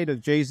afraid of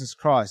Jesus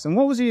Christ. And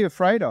what was he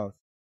afraid of?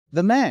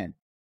 The man.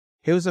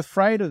 He was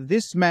afraid of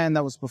this man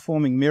that was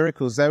performing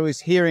miracles that he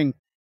was hearing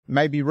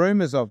maybe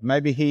rumors of.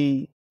 Maybe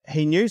he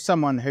knew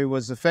someone who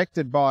was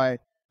affected by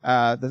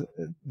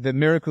the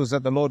miracles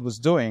that the Lord was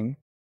doing,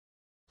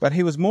 but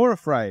he was more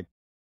afraid.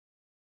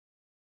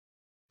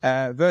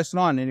 Verse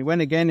 9, "And he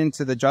went again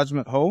into the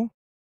judgment hall,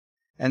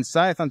 and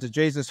saith unto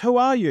Jesus, 'Who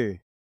are you?'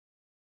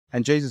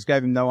 And Jesus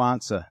gave him no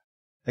answer.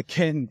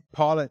 Again,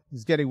 Pilate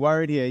is getting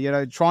worried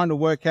here, trying to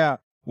work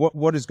out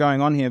what is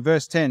going on here.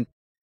 Verse 10,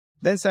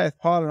 Then saith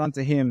Pilate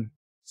unto him,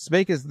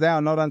 Speakest thou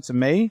not unto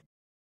me?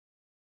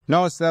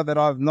 Knowest thou that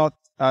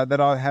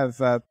I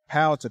have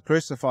power to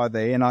crucify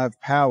thee, and I have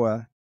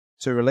power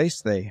to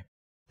release thee?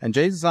 And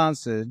Jesus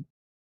answered,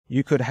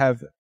 You could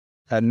have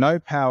no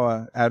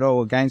power at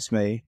all against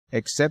me,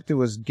 except it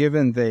was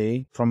given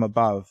thee from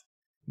above.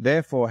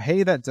 Therefore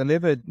he that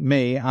delivered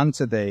me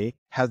unto thee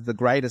hath the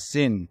greater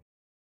sin.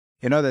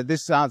 That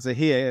this answer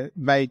here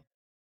made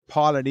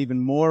Pilate even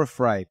more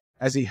afraid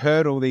as he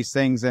heard all these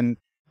things. And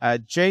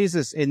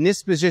Jesus, in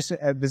this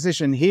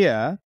position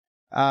here,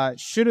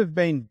 should have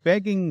been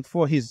begging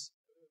for his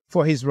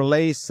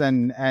release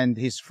and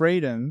his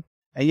freedom.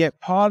 And yet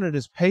Pilate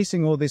is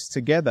piecing all this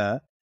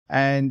together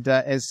and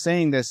is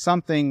seeing there's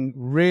something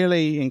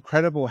really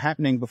incredible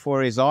happening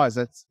before his eyes.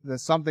 That's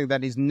something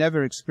that he's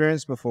never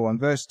experienced before. In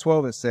verse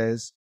 12 it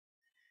says,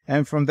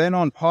 And from then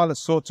on Pilate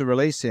sought to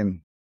release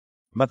him.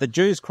 But the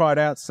Jews cried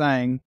out,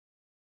 saying,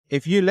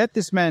 If you let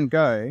this man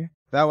go,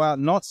 thou art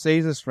not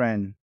Caesar's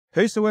friend.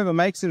 Whosoever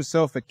makes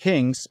himself a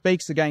king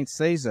speaks against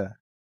Caesar.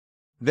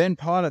 Then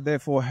Pilate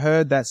therefore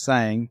heard that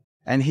saying,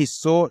 and he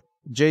sought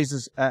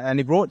Jesus, and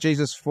he brought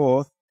Jesus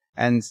forth,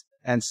 and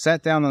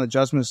sat down on the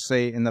judgment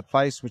seat in the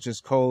place which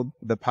is called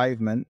the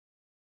Pavement,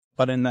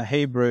 but in the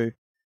Hebrew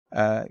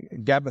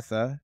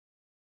Gabbatha.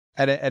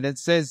 And it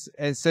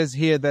says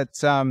here that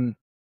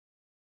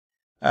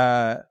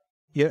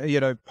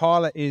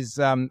Pilate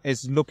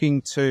is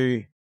looking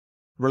to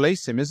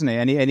release him, isn't he?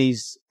 And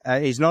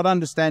he's not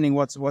understanding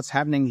what's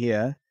happening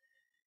here.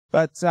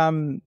 But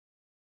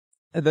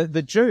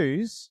the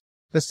Jews,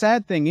 the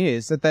sad thing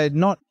is that they're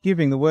not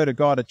giving the word of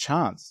God a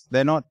chance.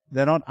 They're not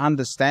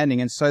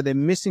understanding, and so they're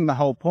missing the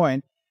whole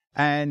point.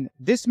 And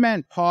this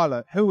man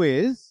Pilate, who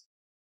is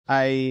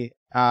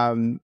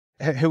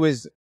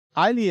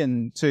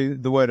alien to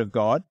the word of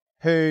God,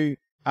 who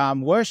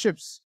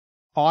worships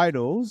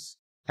idols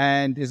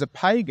and is a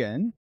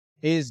pagan,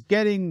 is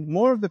getting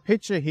more of the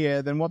picture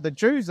here than what the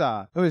Jews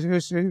are, who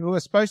are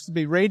supposed to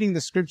be reading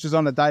the scriptures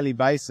on a daily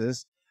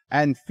basis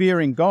and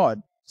fearing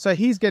God. So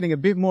he's getting a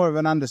bit more of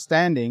an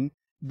understanding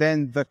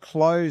than the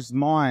closed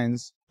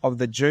minds of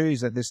the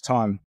Jews at this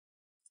time.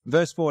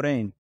 Verse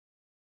 14,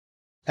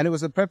 And it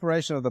was the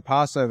preparation of the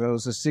Passover, it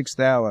was the 6th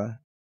hour.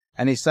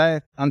 And he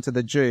saith unto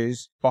the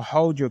Jews,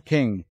 Behold your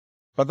king.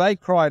 But they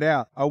cried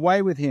out,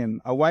 Away with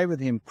him,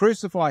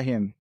 crucify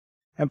him.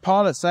 And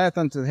Pilate saith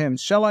unto him,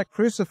 Shall I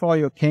crucify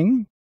your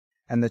king?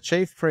 And the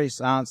chief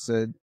priests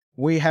answered,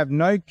 We have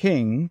no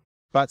king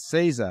but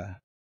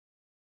Caesar.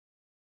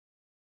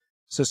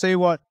 So see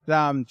what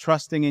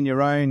trusting in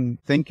your own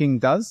thinking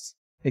does?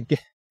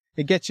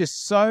 It gets you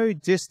so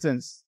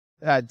distant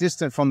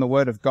from the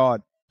Word of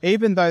God.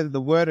 Even though the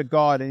Word of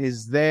God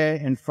is there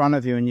in front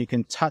of you and you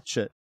can touch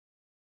it,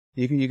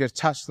 you can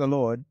touch the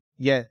Lord,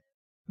 yet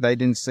they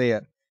didn't see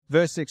it.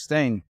 Verse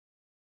 16,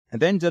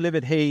 And then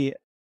delivered he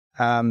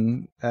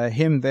him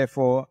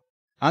therefore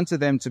unto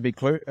them to be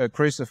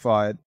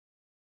crucified.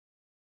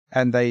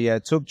 And they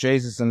took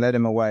Jesus and led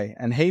him away.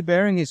 And he,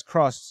 bearing his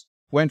cross,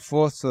 went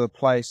forth to the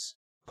place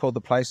called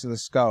the place of the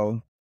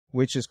skull,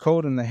 which is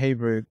called in the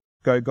Hebrew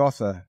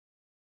Golgotha.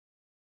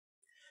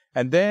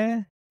 And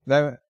there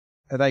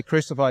they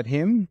crucified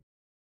him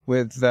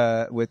with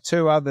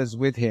 2 others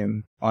with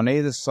him on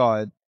either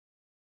side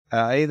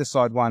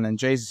one, and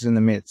Jesus in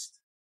the midst.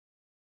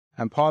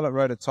 And Pilate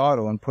wrote a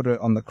title and put it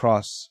on the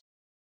cross.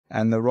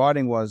 And the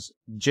writing was,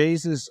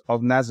 Jesus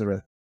of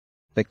Nazareth,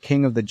 the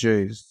King of the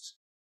Jews.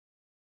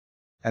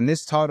 And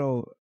this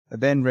title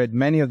then read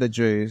many of the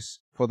Jews,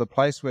 for the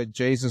place where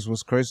Jesus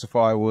was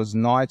crucified was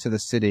nigh to the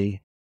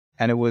city,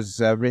 and it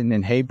was written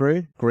in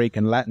Hebrew, Greek,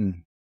 and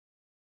Latin.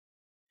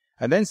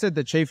 And then said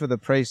the chief of the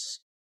priests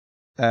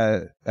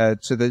the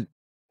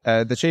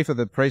chief of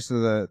the priests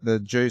of the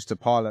Jews to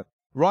Pilate,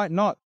 Write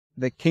not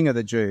the King of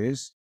the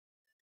Jews,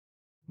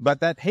 but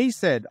that he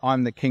said,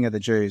 I'm the King of the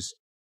Jews.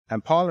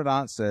 And Pilate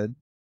answered,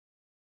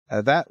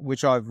 That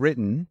which I have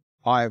written.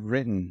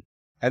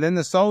 And then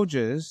the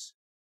soldiers,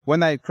 when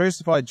they had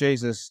crucified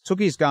Jesus, took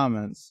his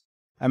garments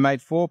and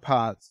made 4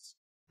 parts,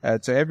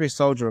 to every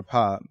soldier a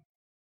part,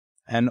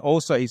 and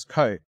also his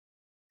coat.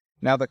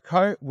 Now the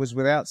coat was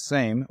without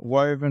seam,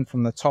 woven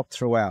from the top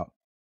throughout.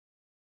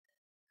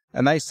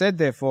 And they said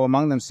therefore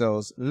among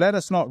themselves, Let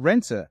us not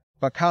rent it,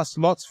 but cast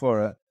lots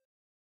for it,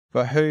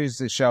 for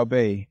whose it shall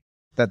be,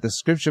 that the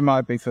scripture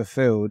might be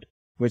fulfilled,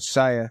 which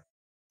saith,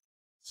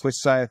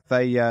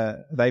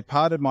 they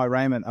parted my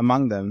raiment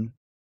among them,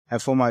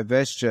 and for my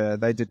vesture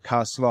they did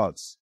cast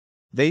lots.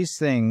 These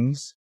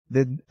things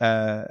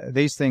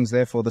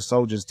therefore the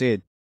soldiers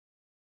did.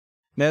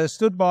 Now there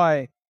stood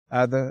by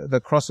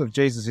the cross of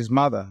Jesus his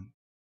mother,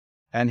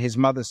 and his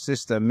mother's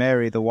sister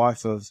Mary, the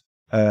wife of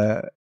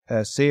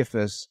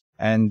Cephas,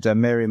 and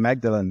Mary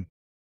Magdalene.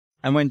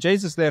 And when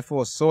Jesus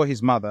therefore saw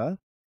his mother,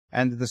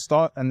 and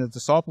the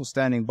disciples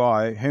standing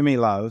by, whom he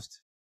loved,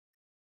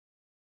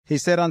 he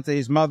said unto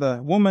his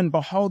mother, Woman,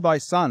 behold thy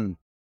son.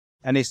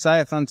 And he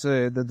saith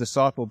unto the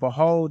disciple,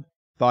 Behold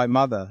thy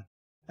mother.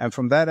 And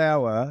from that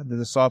hour the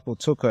disciple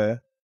took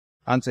her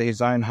unto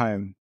his own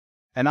home.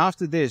 And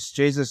after this,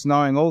 Jesus,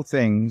 knowing all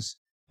things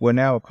were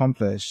now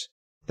accomplished,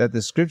 that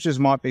the scriptures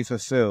might be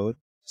fulfilled,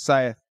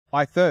 saith,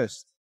 I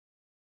thirst.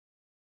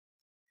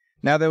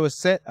 Now there was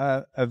set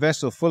a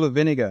vessel full of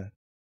vinegar,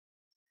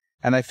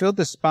 and they filled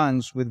the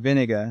sponge with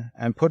vinegar,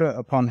 and put it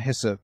upon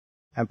hyssop,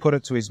 and put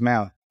it to his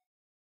mouth.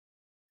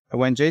 And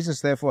when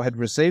Jesus therefore had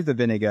received the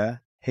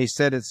vinegar, he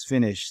said, It's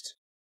finished.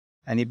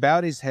 And he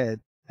bowed his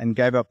head, and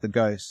gave up the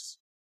ghost.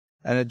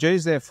 And the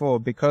Jews therefore,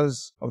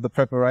 because of the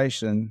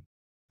preparation,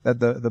 that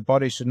the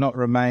body should not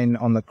remain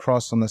on the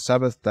cross on the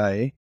Sabbath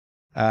day,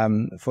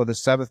 for the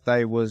Sabbath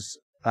day was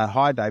a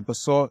high day,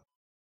 besought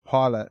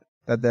Pilate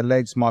that their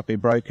legs might be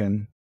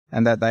broken,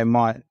 and that they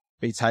might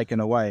be taken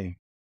away.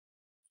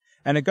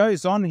 And it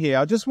goes on here.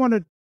 I just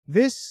wanted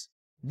this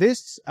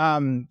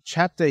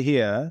chapter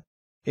here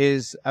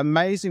is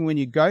amazing when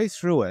you go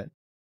through it.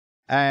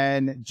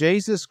 And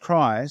Jesus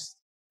Christ,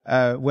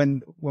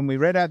 when we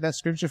read out that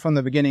scripture from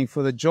the beginning,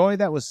 for the joy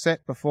that was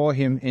set before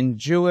him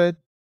endured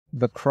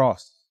the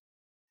cross.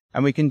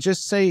 And we can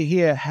just see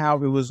here how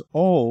he was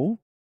all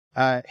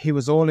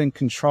in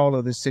control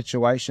of this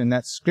situation,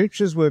 that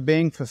scriptures were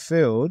being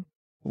fulfilled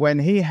when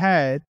he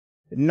had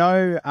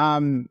no,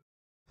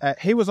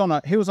 he was on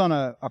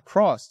a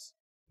cross,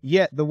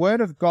 yet the word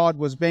of God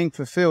was being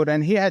fulfilled,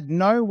 and he had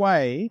no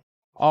way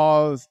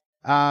of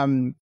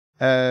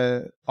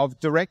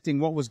directing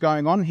what was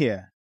going on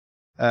here,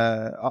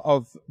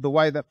 of the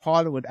way that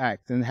Pilate would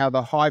act, and how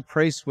the high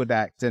priest would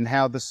act, and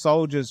how the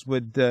soldiers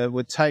would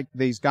take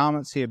these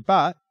garments here.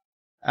 But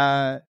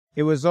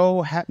it was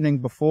all happening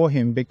before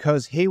him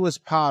because he was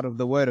part of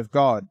the Word of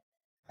God,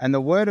 and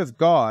the Word of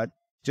God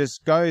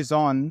just goes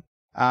on.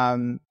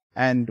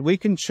 And we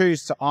can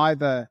choose to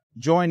either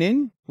join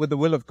in with the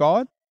will of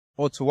God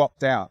or to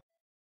opt out.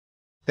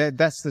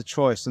 That's the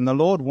choice. And the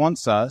Lord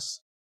wants us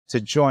to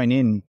join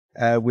in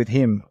with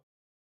him.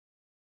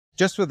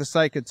 Just for the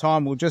sake of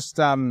time, we'll just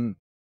we'll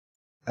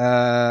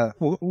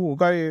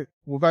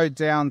go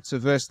down to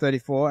verse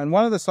 34. And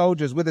one of the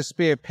soldiers with a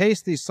spear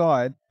pierced his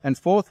side, and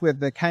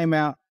forthwith there came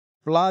out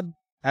blood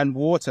and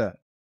water.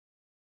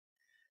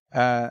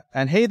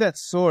 And he that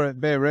saw it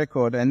bare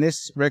record, and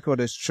this record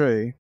is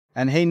true,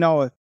 and he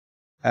knoweth,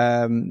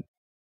 and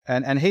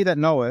he that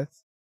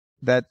knoweth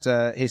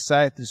that he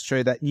saith is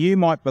true, that you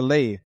might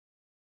believe.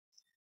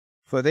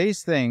 For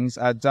these things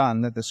are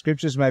done, that the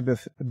scriptures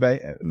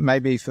may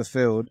be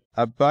fulfilled.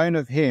 A bone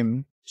of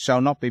him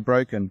shall not be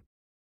broken.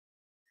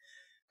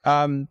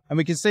 And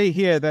we can see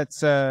here that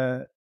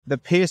the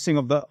piercing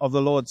of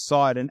the Lord's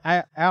side, and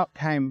out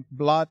came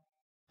blood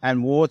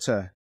and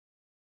water,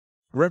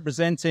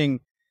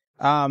 representing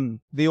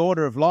the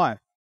order of life.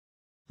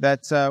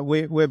 That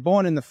we're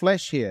born in the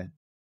flesh here.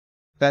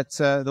 That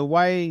the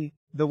way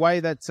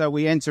that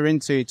we enter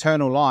into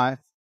eternal life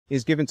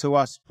is given to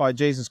us by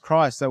Jesus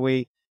Christ. So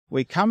we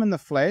come in the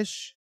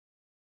flesh,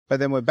 but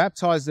then we're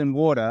baptized in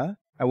water,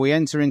 and we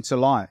enter into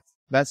life.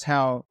 That's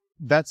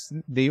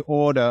the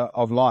order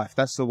of life.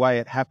 That's the way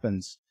it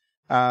happens.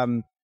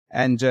 And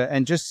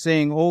just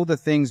seeing all the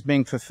things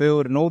being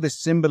fulfilled and all this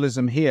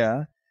symbolism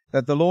here,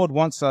 that the Lord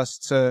wants us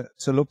to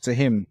look to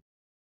him.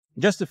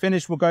 Just to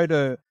finish, we'll go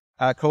to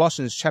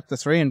Colossians chapter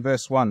 3 and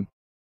verse 1.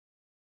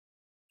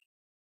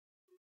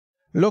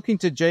 Looking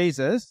to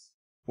Jesus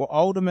will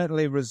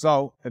ultimately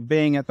result in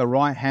being at the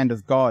right hand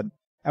of God.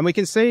 And we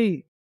can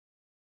see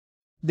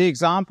the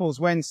examples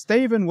when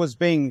Stephen was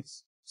being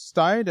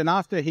stoned, and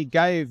after he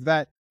gave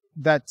that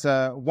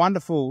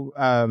wonderful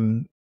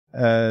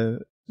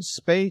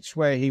speech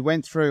where he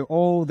went through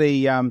all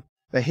the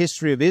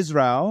history of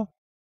Israel,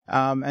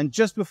 and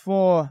just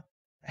before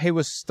he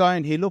was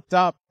stoned, he looked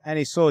up and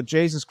he saw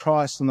Jesus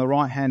Christ on the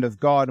right hand of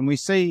God. And we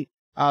see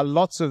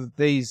lots of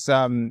these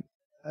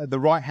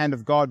the right hand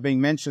of God being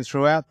mentioned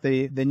throughout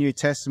the New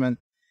Testament.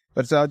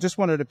 But I just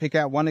wanted to pick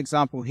out one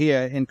example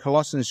here in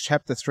Colossians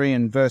chapter 3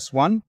 and verse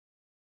 1.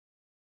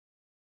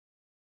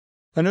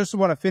 And I also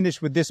want to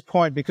finish with this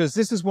point, because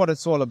this is what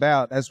it's all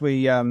about as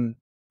we're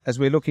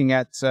looking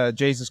at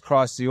Jesus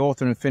Christ, the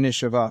author and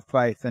finisher of our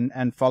faith,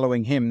 and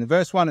following him. In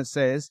verse 1 it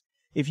says,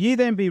 If ye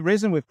then be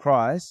risen with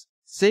Christ,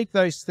 seek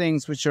those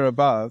things which are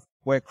above,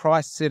 where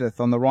Christ sitteth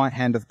on the right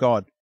hand of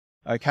God.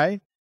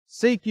 Okay?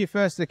 Seek ye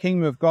first the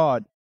kingdom of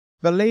God.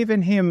 Believe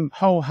in him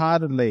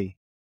wholeheartedly.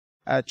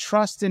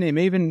 Trust in him,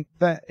 even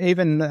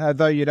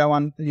though you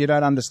don't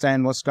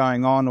understand what's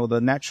going on, or the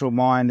natural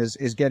mind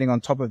is getting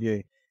on top of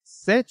you.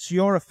 Set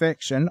your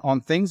affection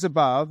on things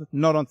above,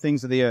 not on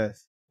things of the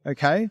earth.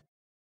 Okay?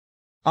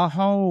 Our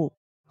whole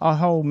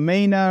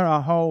demeanor,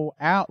 our whole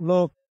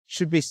outlook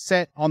should be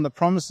set on the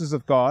promises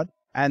of God,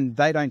 and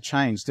they don't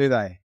change, do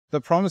they?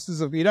 The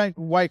promises of, you don't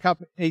wake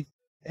up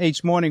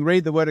each morning,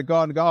 read the word of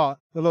God and go, oh,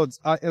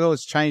 the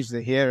Lord's changed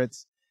it here.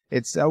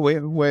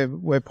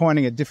 We're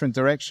pointing a different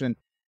direction.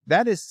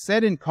 That is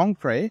set in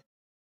concrete.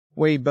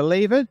 We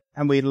believe it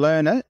and we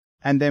learn it,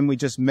 and then we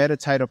just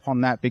meditate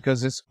upon that,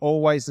 because it's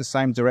always the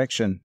same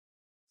direction.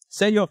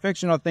 Set your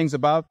affection on things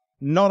above,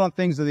 not on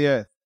things of the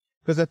earth.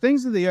 Because the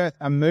things of the earth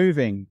are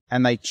moving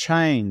and they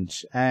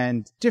change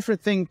and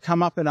different things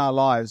come up in our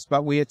lives,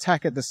 but we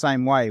attack it the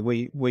same way.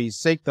 We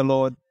seek the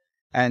Lord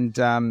and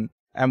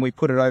we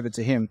put it over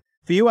to Him.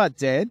 For you are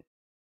dead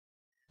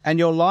and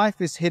your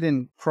life is hid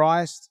in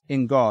Christ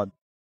in God.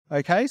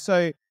 Okay,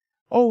 so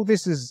all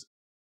this is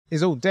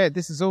all dead.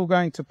 This is all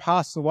going to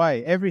pass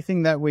away.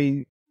 Everything that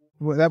we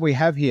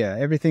have here,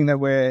 everything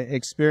that we're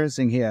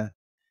experiencing here.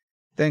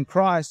 Then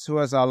Christ, who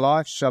is our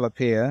life, shall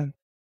appear.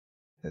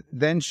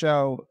 Then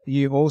shall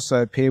you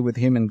also appear with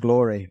Him in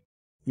glory.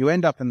 You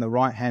end up in the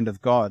right hand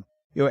of God.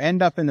 You'll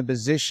end up in a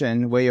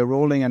position where you're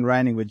ruling and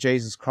reigning with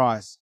Jesus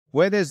Christ,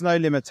 where there's no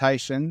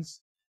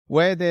limitations,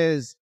 where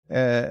there's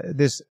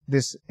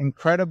this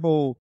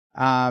incredible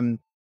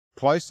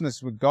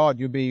closeness with God.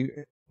 You'll be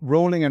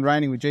ruling and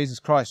reigning with Jesus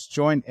Christ,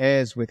 joint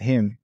heirs with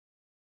Him.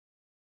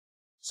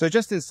 So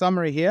just in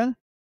summary here,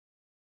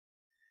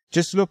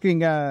 just looking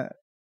to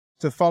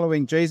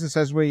following Jesus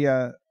as we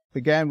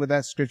began with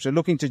that scripture,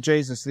 looking to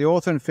Jesus, the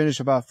author and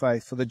finisher of our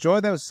faith, for the joy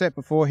that was set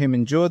before Him,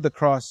 endured the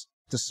cross,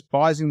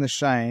 despising the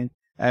shame,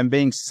 and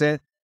being set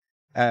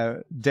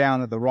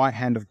down at the right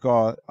hand of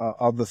God,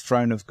 of the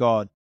throne of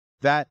God.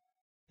 That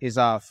is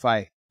our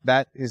faith.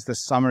 That is the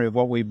summary of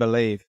what we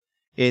believe.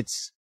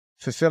 It's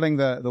fulfilling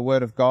the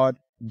word of God,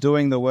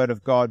 doing the word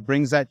of God,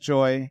 brings that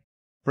joy,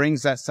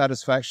 brings that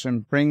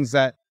satisfaction, brings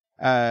that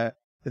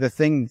the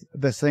things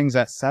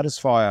that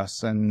satisfy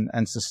us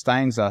and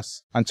sustains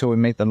us until we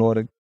meet the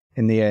Lord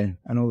in the air.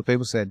 And all the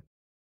people said,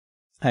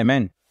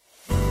 Amen.